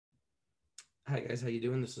Hi guys, how you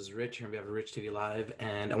doing? This is Rich here on behalf of Rich TV Live,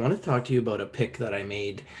 and I want to talk to you about a pick that I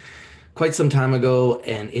made quite some time ago,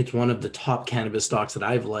 and it's one of the top cannabis stocks that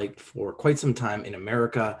I've liked for quite some time in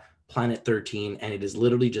America, Planet 13, and it is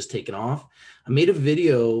literally just taken off. I made a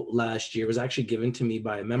video last year, it was actually given to me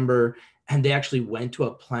by a member, and they actually went to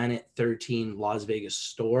a Planet 13 Las Vegas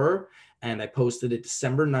store, and I posted it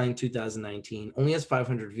December 9, 2019, only has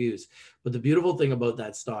 500 views. But the beautiful thing about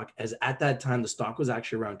that stock is at that time, the stock was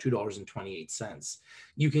actually around $2.28.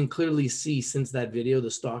 You can clearly see since that video,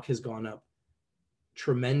 the stock has gone up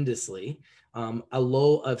tremendously. A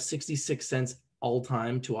low of 66 cents all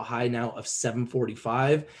time to a high now of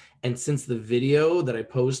 7.45. And since the video that I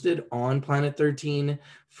posted on Planet 13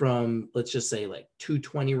 from, let's just say like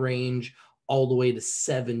 220 range all the way to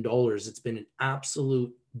 $7, it's been an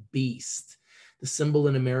absolute beast. The symbol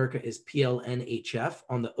in America is PLNHF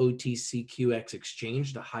on the OTCQX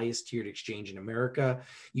exchange, the highest tiered exchange in America.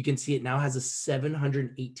 You can see it now has a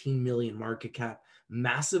 718 million market cap,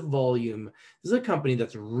 massive volume. This is a company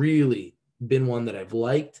that's really been one that I've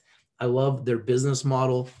liked. I love their business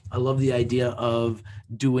model. I love the idea of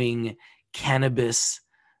doing cannabis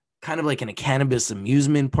kind of like in a cannabis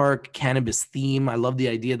amusement park, cannabis theme. I love the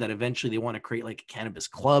idea that eventually they want to create like a cannabis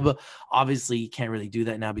club. Obviously, you can't really do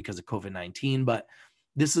that now because of COVID-19, but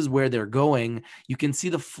this is where they're going. You can see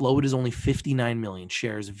the float is only 59 million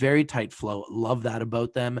shares, very tight float. Love that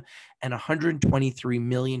about them. And 123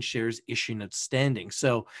 million shares issued and outstanding.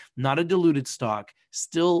 So not a diluted stock,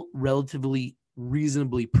 still relatively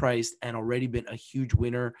reasonably priced and already been a huge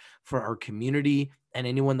winner for our community and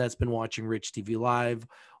anyone that's been watching Rich TV Live.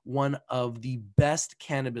 One of the best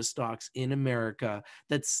cannabis stocks in America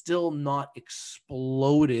that's still not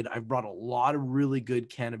exploded. I've brought a lot of really good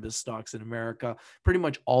cannabis stocks in America, pretty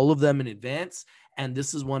much all of them in advance. And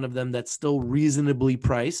this is one of them that's still reasonably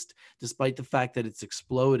priced, despite the fact that it's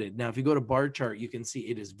exploded. Now, if you go to bar chart, you can see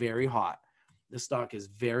it is very hot. The stock is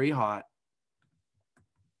very hot.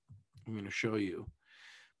 I'm going to show you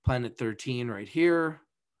Planet 13 right here.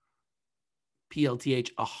 PLTH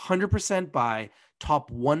 100% buy, top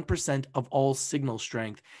 1% of all signal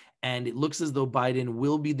strength. And it looks as though Biden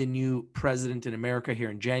will be the new president in America here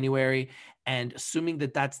in January. And assuming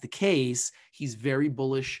that that's the case, he's very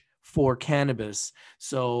bullish for cannabis.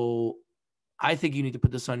 So I think you need to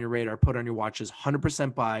put this on your radar, put on your watches,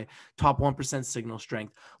 100% buy, top 1% signal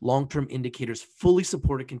strength, long-term indicators fully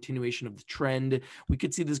support a continuation of the trend. We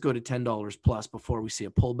could see this go to $10 plus before we see a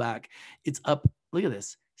pullback. It's up, look at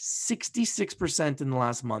this, 66% in the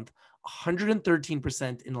last month,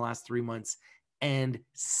 113% in the last 3 months, and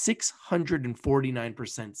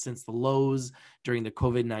 649% since the lows during the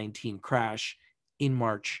COVID-19 crash in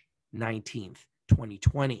March 19th,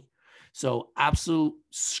 2020. So absolute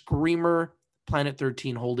screamer. Planet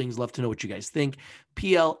 13 Holdings. Love to know what you guys think.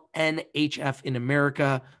 PLNHF in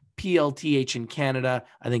America, PLTH in Canada.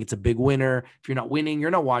 I think it's a big winner. If you're not winning,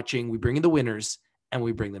 you're not watching. We bring in the winners and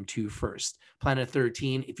we bring them to you first. Planet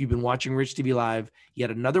 13, if you've been watching Rich TV Live, yet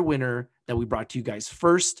another winner that we brought to you guys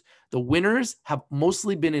first. The winners have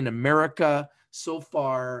mostly been in America so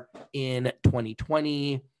far in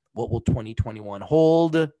 2020. What will 2021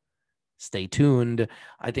 hold? Stay tuned.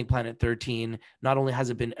 I think Planet 13 not only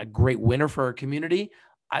has it been a great winner for our community,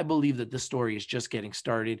 I believe that this story is just getting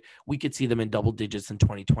started. We could see them in double digits in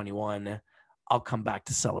 2021. I'll come back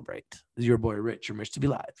to celebrate. This is your boy Rich from Rich TV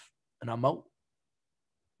Live, and I'm out.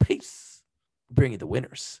 Peace. We bring you the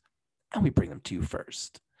winners, and we bring them to you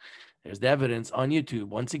first. There's the evidence on YouTube.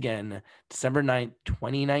 Once again, December 9th,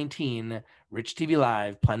 2019, Rich TV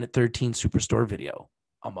Live, Planet 13 SuperStore video.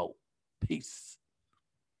 I'm out. Peace.